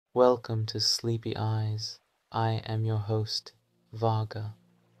Welcome to Sleepy Eyes. I am your host, Vaga.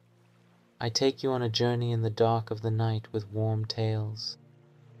 I take you on a journey in the dark of the night with warm tales.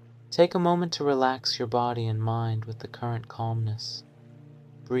 Take a moment to relax your body and mind with the current calmness.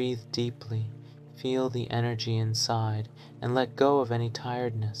 Breathe deeply, feel the energy inside, and let go of any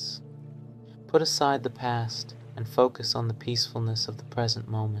tiredness. Put aside the past and focus on the peacefulness of the present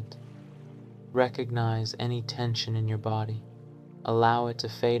moment. Recognize any tension in your body. Allow it to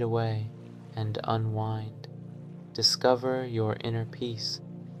fade away and unwind. Discover your inner peace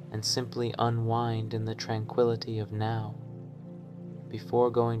and simply unwind in the tranquility of now.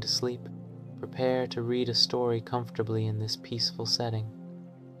 Before going to sleep, prepare to read a story comfortably in this peaceful setting.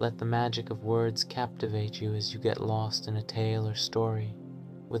 Let the magic of words captivate you as you get lost in a tale or story.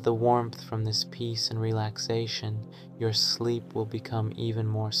 With the warmth from this peace and relaxation, your sleep will become even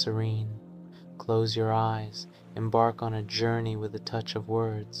more serene. Close your eyes, embark on a journey with a touch of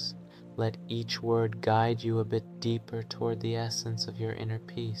words. Let each word guide you a bit deeper toward the essence of your inner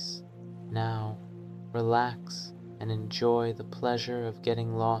peace. Now, relax and enjoy the pleasure of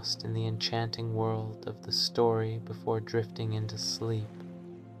getting lost in the enchanting world of the story before drifting into sleep.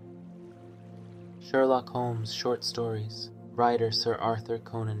 Sherlock Holmes Short Stories, writer Sir Arthur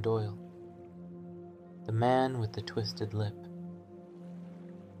Conan Doyle. The Man with the Twisted Lip.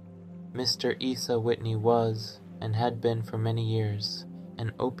 Mr. Asa Whitney was, and had been for many years, an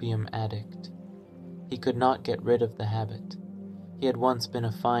opium addict. He could not get rid of the habit. He had once been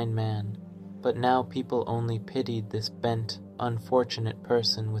a fine man, but now people only pitied this bent, unfortunate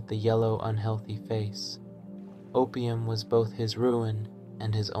person with the yellow, unhealthy face. Opium was both his ruin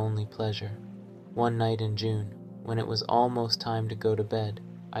and his only pleasure. One night in June, when it was almost time to go to bed,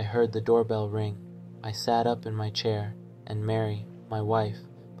 I heard the doorbell ring. I sat up in my chair, and Mary, my wife,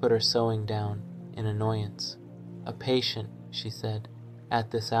 put her sewing down in annoyance. "A patient," she said,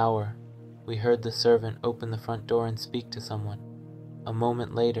 "at this hour." We heard the servant open the front door and speak to someone. A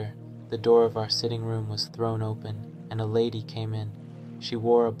moment later, the door of our sitting room was thrown open, and a lady came in. She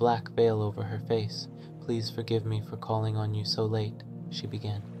wore a black veil over her face. "Please forgive me for calling on you so late," she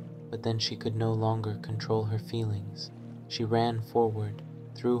began. But then she could no longer control her feelings. She ran forward,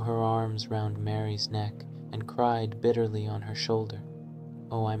 threw her arms round Mary's neck, and cried bitterly on her shoulder.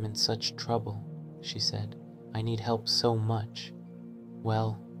 "Oh, I'm in such trouble," she said. "I need help so much."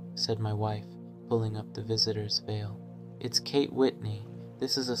 "Well," said my wife, pulling up the visitor's veil, "it's Kate Whitney.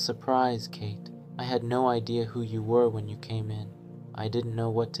 This is a surprise, Kate. I had no idea who you were when you came in. I didn't know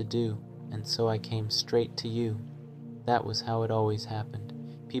what to do, and so I came straight to you." That was how it always happened.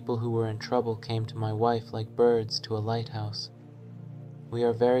 People who were in trouble came to my wife like birds to a lighthouse. "We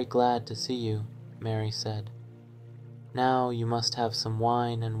are very glad to see you," Mary said. "Now you must have some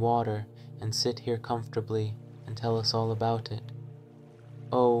wine and water and sit here comfortably and tell us all about it.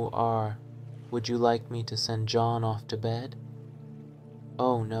 Oh, would you like me to send John off to bed?"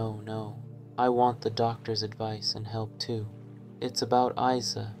 "Oh, no, no. I want the doctor's advice and help too. It's about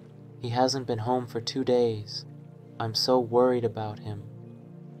Isa. He hasn't been home for 2 days. I'm so worried about him."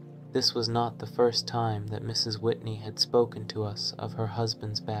 This was not the first time that Mrs. Whitney had spoken to us of her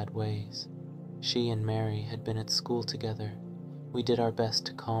husband's bad ways. She and Mary had been at school together. We did our best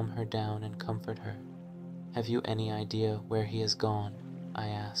to calm her down and comfort her. "Have you any idea where he has gone?" I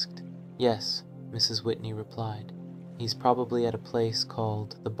asked. "Yes," Mrs. Whitney replied. "He's probably at a place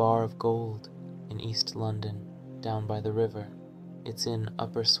called the Bar of Gold in East London, down by the river. It's in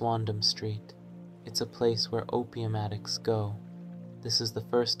Upper Swandam Street. It's a place where opium addicts go. This is the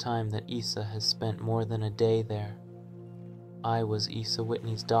first time that Isa has spent more than a day there. I was Isa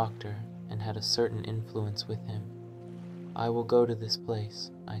Whitney's doctor and had a certain influence with him. I will go to this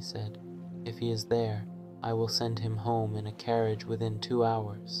place," I said. "If he is there, I will send him home in a carriage within 2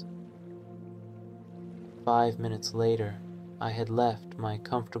 hours." 5 minutes later, I had left my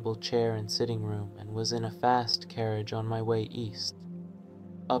comfortable chair and sitting room and was in a fast carriage on my way east.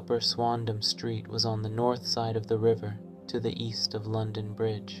 Upper Swandam Street was on the north side of the river, to the east of London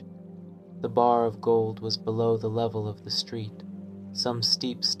Bridge. The Bar of Gold was below the level of the street. Some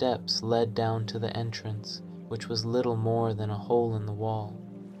steep steps led down to the entrance, which was little more than a hole in the wall.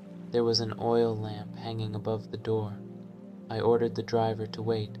 There was an oil lamp hanging above the door. I ordered the driver to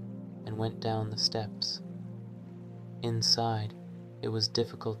wait and went down the steps. Inside, it was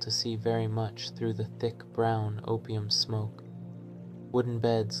difficult to see very much through the thick brown opium smoke. Wooden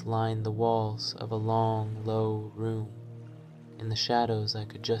beds lined the walls of a long, low room. In the shadows I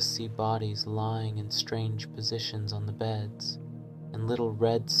could just see bodies lying in strange positions on the beds, and little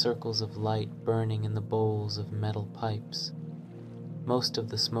red circles of light burning in the bowls of metal pipes. Most of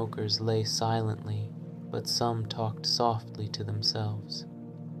the smokers lay silently, but some talked softly to themselves.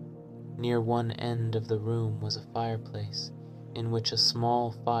 Near one end of the room was a fireplace, in which a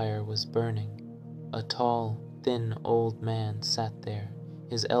small fire was burning. A tall, thin old man sat there,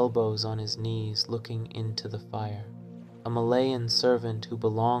 his elbows on his knees, looking into the fire. A Malayan servant who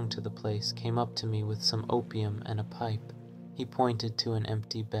belonged to the place came up to me with some opium and a pipe. He pointed to an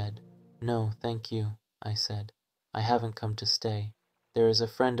empty bed. "No, thank you," I said. "I haven't come to stay. There is a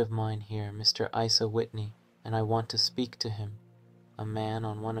friend of mine here, Mr. Isa Whitney, and I want to speak to him." A man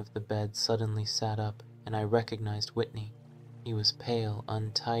on one of the beds suddenly sat up, and I recognized Whitney. He was pale,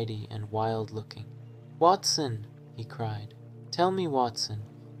 untidy, and wild-looking. "Watson!" he cried. "Tell me, Watson,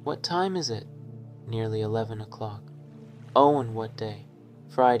 what time is it?" "Nearly 11 o'clock. "Oh, and what day?"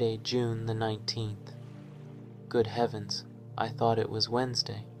 "Friday, June the 19th. "Good heavens, I thought it was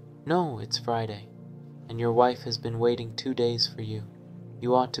Wednesday." "No, it's Friday. And your wife has been waiting 2 days for you.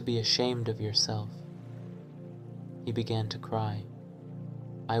 You ought to be ashamed of yourself." He began to cry.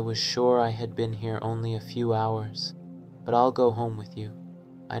 "I was sure I had been here only a few hours, but I'll go home with you.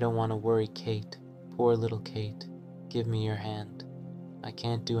 I don't want to worry Kate, poor little Kate. Give me your hand. I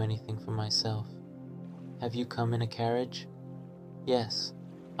can't do anything for myself." "Have you come in a carriage?" "Yes,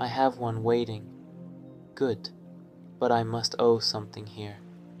 I have one waiting." "Good, but I must owe something here.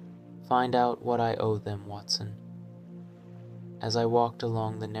 Find out what I owe them, Watson." As I walked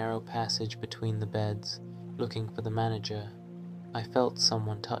along the narrow passage between the beds, looking for the manager, I felt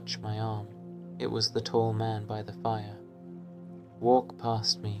someone touch my arm. It was the tall man by the fire. "Walk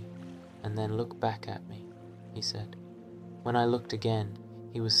past me, and then look back at me," he said. When I looked again,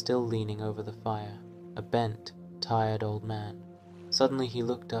 he was still leaning over the fire, a bent, tired old man. Suddenly he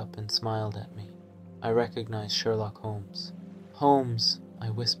looked up and smiled at me. I recognized Sherlock Holmes. "Holmes," I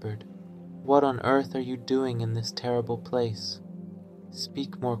whispered, "what on earth are you doing in this terrible place?"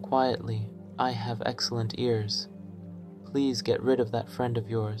 "Speak more quietly. I have excellent ears. Please get rid of that friend of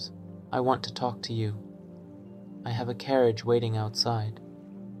yours. I want to talk to you. I have a carriage waiting outside.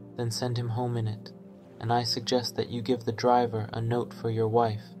 Then send him home in it, and I suggest that you give the driver a note for your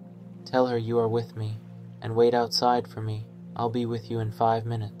wife. Tell her you are with me, and wait outside for me. I'll be with you in 5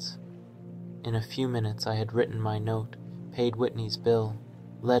 minutes." In a few minutes I had written my note, paid Whitney's bill,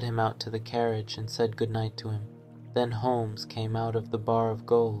 led him out to the carriage, and said good night to him. Then Holmes came out of the bar of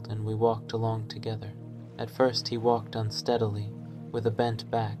gold, and we walked along together. At first he walked unsteadily, with a bent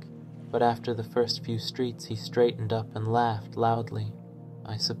back, but after the first few streets he straightened up and laughed loudly.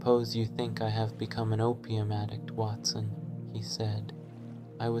 "I suppose you think I have become an opium addict, Watson," he said.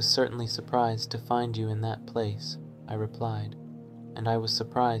 "I was certainly surprised to find you in that place," I replied, "and I was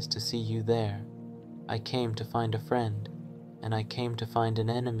surprised to see you there. I came to find a friend, and I came to find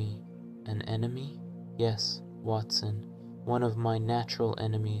an enemy." "An enemy?" "Yes, Watson, one of my natural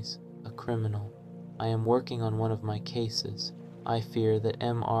enemies, a criminal. I am working on one of my cases. I fear that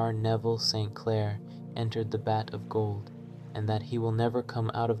M.R. Neville St. Clair entered the vat of gold, and that he will never come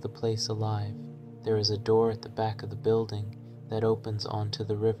out of the place alive. There is a door at the back of the building that opens onto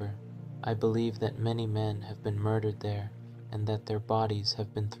the river. I believe that many men have been murdered there, and that their bodies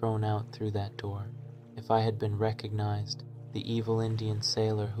have been thrown out through that door. If I had been recognized, the evil Indian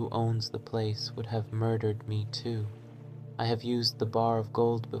sailor who owns the place would have murdered me too. I have used the bar of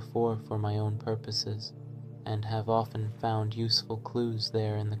gold before for my own purposes, and have often found useful clues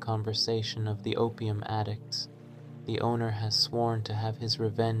there in the conversation of the opium addicts. The owner has sworn to have his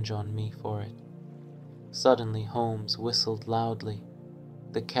revenge on me for it." Suddenly Holmes whistled loudly.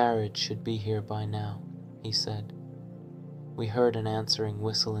 "The carriage should be here by now," he said. We heard an answering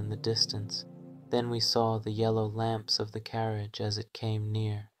whistle in the distance. Then we saw the yellow lamps of the carriage as it came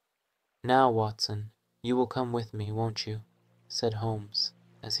near. "Now, Watson, you will come with me, won't you?" said Holmes,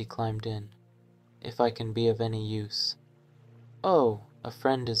 as he climbed in. "If I can be of any use." "Oh, a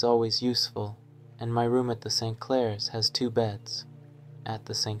friend is always useful, and my room at the St. Clair's has 2 beds." "At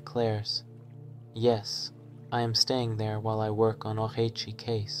the St. Clair's?" "Yes, I am staying there while I work on Ogechi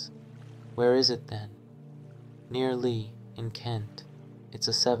case." "Where is it then?" "Near Lee, in Kent. It's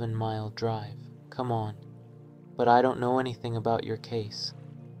a 7-mile drive. Come on." "But I don't know anything about your case."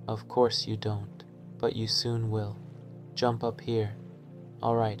 "Of course you don't, but you soon will. Jump up here."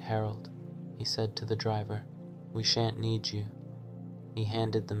 "All right, Harold," he said to the driver. "We shan't need you." He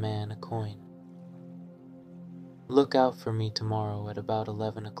handed the man a coin. "Look out for me tomorrow at about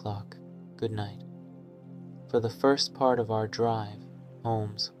 11 o'clock. Good night." For the first part of our drive,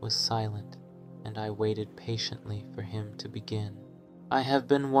 Holmes was silent, and I waited patiently for him to begin. "I have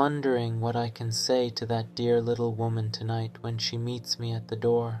been wondering what I can say to that dear little woman tonight when she meets me at the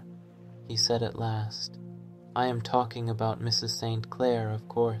door," he said at last. "I am talking about Mrs. St. Clair, of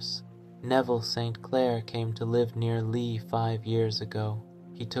course. Neville St. Clair came to live near Lee 5 years ago.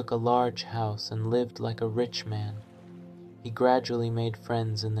 He took a large house and lived like a rich man. He gradually made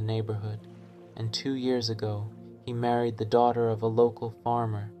friends in the neighborhood, and 2 years ago he married the daughter of a local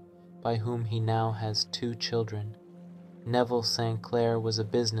farmer, by whom he now has 2 children. Neville St. Clair was a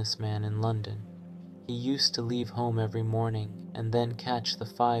businessman in London. He used to leave home every morning and then catch the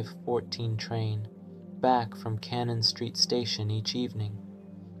 5:14 train back from Cannon Street Station each evening.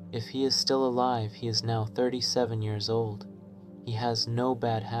 If he is still alive, he is now 37 years old. He has no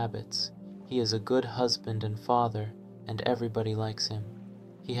bad habits. He is a good husband and father, and everybody likes him.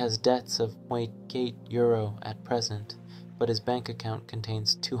 He has debts of €8 at present, but his bank account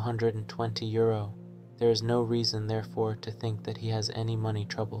contains €220. There is no reason, therefore, to think that he has any money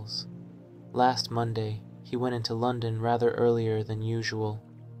troubles. Last Monday, he went into London rather earlier than usual.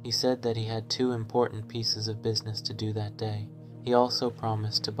 He said that he had 2 important pieces of business to do that day. He also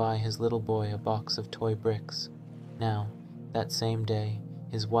promised to buy his little boy a box of toy bricks. Now, that same day,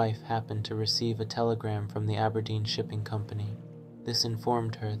 his wife happened to receive a telegram from the Aberdeen Shipping Company. This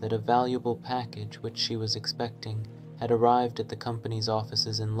informed her that a valuable package which she was expecting had arrived at the company's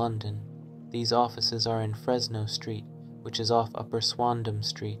offices in London. These offices are in Fresno Street, which is off Upper Swandam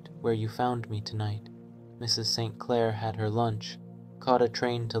Street, where you found me tonight. Mrs. St. Clair had her lunch, caught a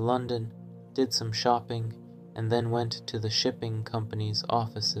train to London, did some shopping, and then went to the shipping company's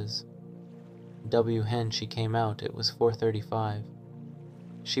offices. Hen she came out, it was 4:35.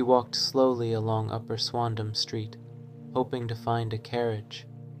 She walked slowly along Upper Swandam Street, hoping to find a carriage.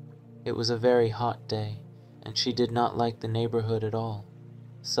 It was a very hot day, and she did not like the neighborhood at all.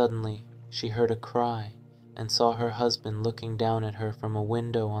 Suddenly, she heard a cry, and saw her husband looking down at her from a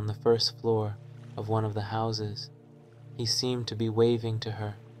window on the first floor of one of the houses. He seemed to be waving to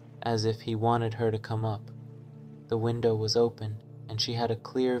her, as if he wanted her to come up. The window was open, and she had a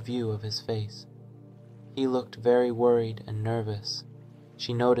clear view of his face. He looked very worried and nervous.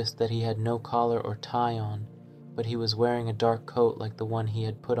 She noticed that he had no collar or tie on, but he was wearing a dark coat like the one he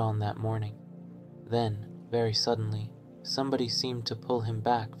had put on that morning. Then, very suddenly, somebody seemed to pull him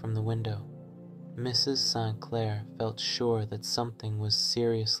back from the window. Mrs. St. Clair felt sure that something was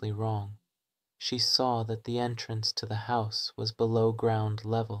seriously wrong. She saw that the entrance to the house was below ground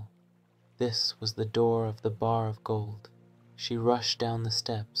level. This was the door of the Bar of Gold. She rushed down the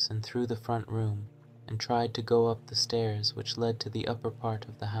steps and through the front room, and tried to go up the stairs which led to the upper part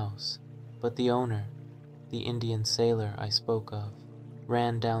of the house. But the owner, the Indian sailor I spoke of,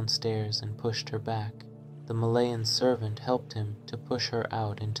 ran downstairs and pushed her back. The Malayan servant helped him to push her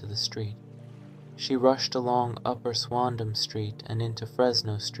out into the street. She rushed along Upper Swandam Street and into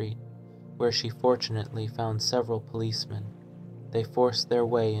Fresno Street, where she fortunately found several policemen. They forced their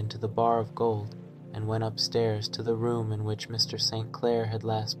way into the Bar of Gold and went upstairs to the room in which Mr. St. Clair had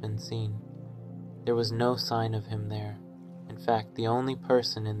last been seen. There was no sign of him there. In fact, the only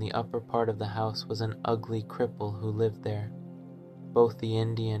person in the upper part of the house was an ugly cripple who lived there. Both the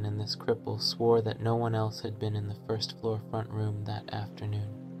Indian and this cripple swore that no one else had been in the first-floor front room that afternoon.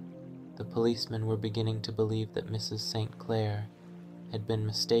 The policemen were beginning to believe that Mrs. St. Clair had been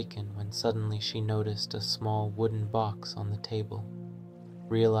mistaken when suddenly she noticed a small wooden box on the table.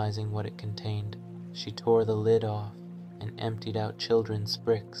 Realizing what it contained, she tore the lid off and emptied out children's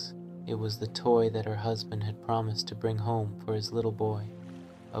bricks. It was the toy that her husband had promised to bring home for his little boy.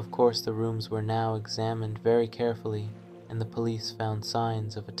 Of course, the rooms were now examined very carefully, and the police found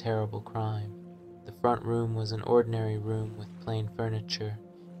signs of a terrible crime. The front room was an ordinary room with plain furniture,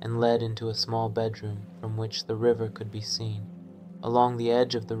 and led into a small bedroom from which the river could be seen. Along the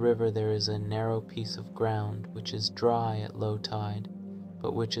edge of the river there is a narrow piece of ground which is dry at low tide,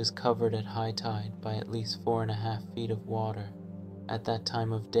 but which is covered at high tide by at least 4.5 feet of water. At that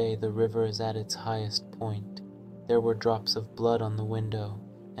time of day the river is at its highest point. There were drops of blood on the window,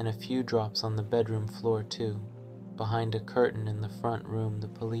 and a few drops on the bedroom floor too. Behind a curtain in the front room the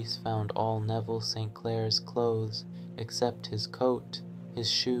police found all Neville St. Clair's clothes, except his coat, his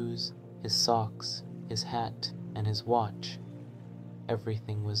shoes, his socks, his hat, and his watch.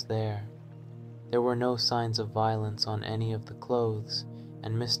 Everything was there. There were no signs of violence on any of the clothes,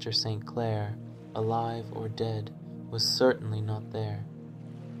 and Mr. St. Clair, alive or dead, was certainly not there.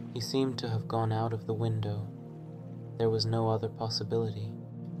 He seemed to have gone out of the window. There was no other possibility.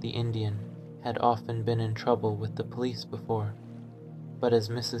 The Indian had often been in trouble with the police before, but as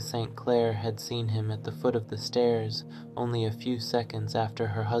Mrs. St. Clair had seen him at the foot of the stairs only a few seconds after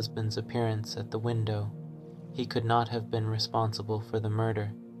her husband's appearance at the window, he could not have been responsible for the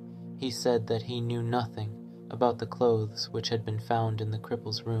murder. He said that he knew nothing about the clothes which had been found in the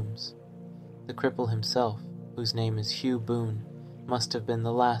cripple's rooms. The cripple himself, whose name is Hugh Boone, must have been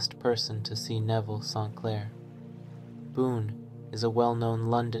the last person to see Neville St. Clair. Boone, is a well-known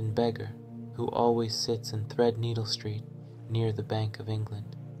London beggar who always sits in Threadneedle Street near the Bank of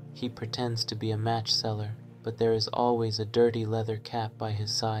England. He pretends to be a match seller, but there is always a dirty leather cap by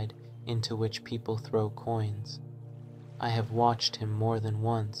his side into which people throw coins. I have watched him more than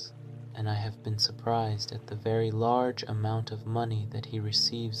once, and I have been surprised at the very large amount of money that he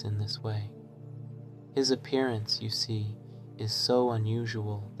receives in this way. His appearance, you see, is so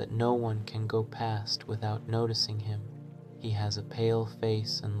unusual that no one can go past without noticing him. He has a pale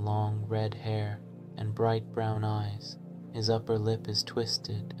face and long red hair and bright brown eyes. His upper lip is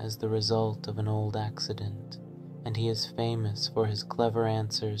twisted as the result of an old accident, and he is famous for his clever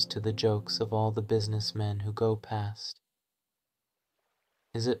answers to the jokes of all the businessmen who go past.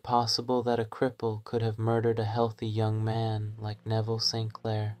 Is it possible that a cripple could have murdered a healthy young man like Neville St.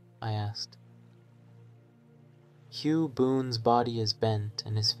 Clair? I asked. Hugh Boone's body is bent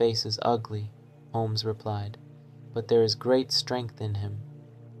and his face is ugly, Holmes replied, but there is great strength in him.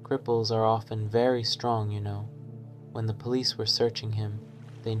 Cripples are often very strong, you know. When the police were searching him,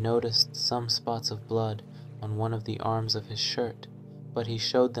 they noticed some spots of blood on one of the arms of his shirt, but he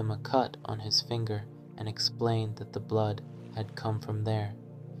showed them a cut on his finger and explained that the blood had come from there.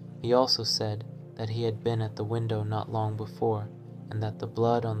 He also said that he had been at the window not long before, and that the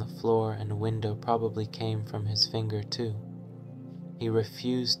blood on the floor and window probably came from his finger too. He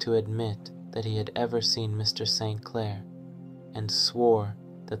refused to admit that he had ever seen Mr. St. Clair, and swore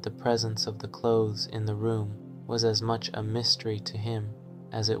that the presence of the clothes in the room was as much a mystery to him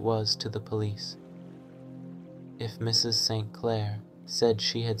as it was to the police. If Mrs. St. Clair said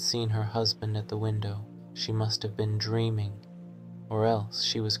she had seen her husband at the window, she must have been dreaming, or else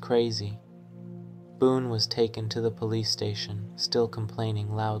she was crazy. Boone was taken to the police station, still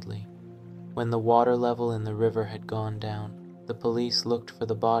complaining loudly. When the water level in the river had gone down, the police looked for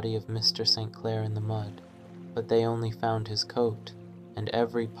the body of Mr. St. Clair in the mud, but they only found his coat, and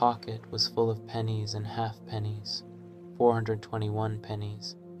every pocket was full of pennies and halfpennies, 421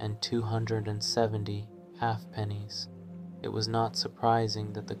 pennies, and 270 halfpennies. It was not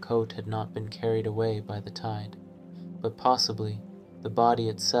surprising that the coat had not been carried away by the tide, but possibly the body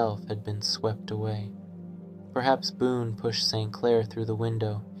itself had been swept away. Perhaps Boone pushed St. Clair through the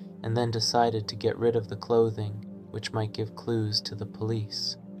window and then decided to get rid of the clothing, which might give clues to the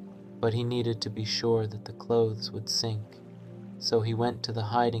police. But he needed to be sure that the clothes would sink, so he went to the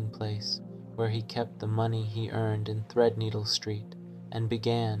hiding place where he kept the money he earned in Threadneedle Street and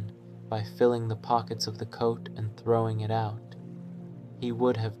began by filling the pockets of the coat and throwing it out. He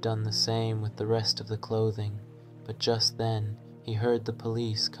would have done the same with the rest of the clothing, but just then he heard the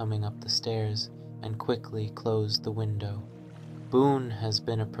police coming up the stairs and quickly closed the window. Boone has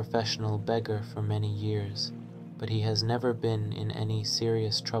been a professional beggar for many years, but he has never been in any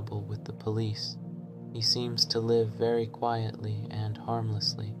serious trouble with the police. He seems to live very quietly and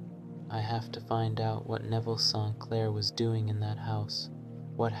harmlessly. I have to find out what Neville St. Clair was doing in that house,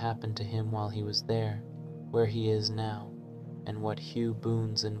 what happened to him while he was there, where he is now, and what Hugh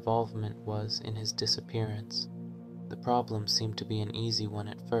Boone's involvement was in his disappearance. The problem seemed to be an easy one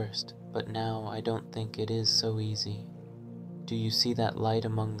at first, but now I don't think it is so easy. Do you see that light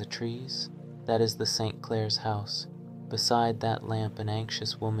among the trees? That is the St. Clair's house. Beside that lamp an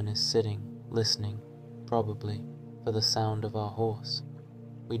anxious woman is sitting, listening, probably, for the sound of our horse.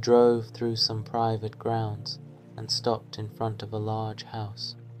 We drove through some private grounds and stopped in front of a large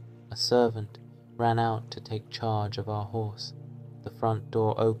house. A servant ran out to take charge of our horse. The front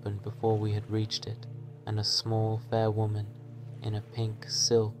door opened before we had reached it, and a small fair woman in a pink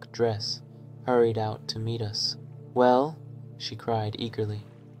silk dress hurried out to meet us. "Well?" she cried eagerly.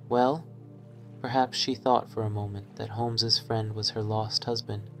 "Well?" Perhaps she thought for a moment that Holmes's friend was her lost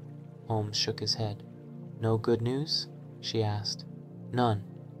husband. Holmes shook his head. "No good news?" she asked. "None.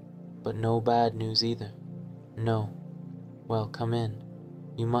 But no bad news either?" "No." "Well, come in.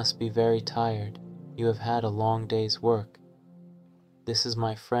 You must be very tired. You have had a long day's work. This is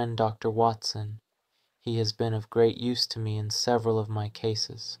my friend Dr. Watson. He has been of great use to me in several of my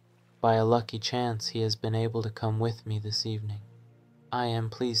cases. By a lucky chance he has been able to come with me this evening." "I am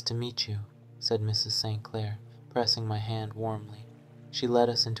pleased to meet you," said Mrs. St. Clair, pressing my hand warmly. She led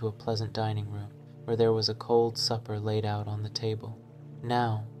us into a pleasant dining room, where there was a cold supper laid out on the table.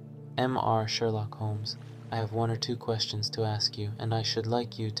 "Now, M.R. Sherlock Holmes, I have one or two questions to ask you, and I should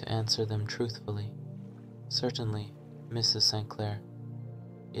like you to answer them truthfully." "Certainly, Mrs. St. Clair.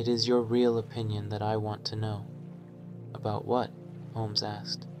 It is your real opinion that I want to know." "About what?" Holmes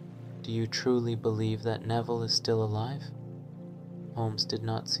asked. "Do you truly believe that Neville is still alive?" Holmes did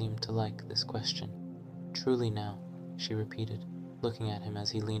not seem to like this question. "Truly now," she repeated, looking at him as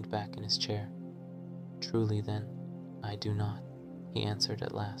he leaned back in his chair. "Truly then, I do not." he answered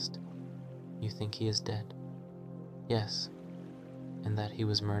at last. You think he is dead? Yes. And that he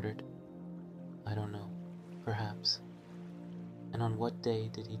was murdered? I don't know. Perhaps. And on what day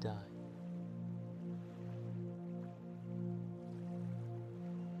did he die?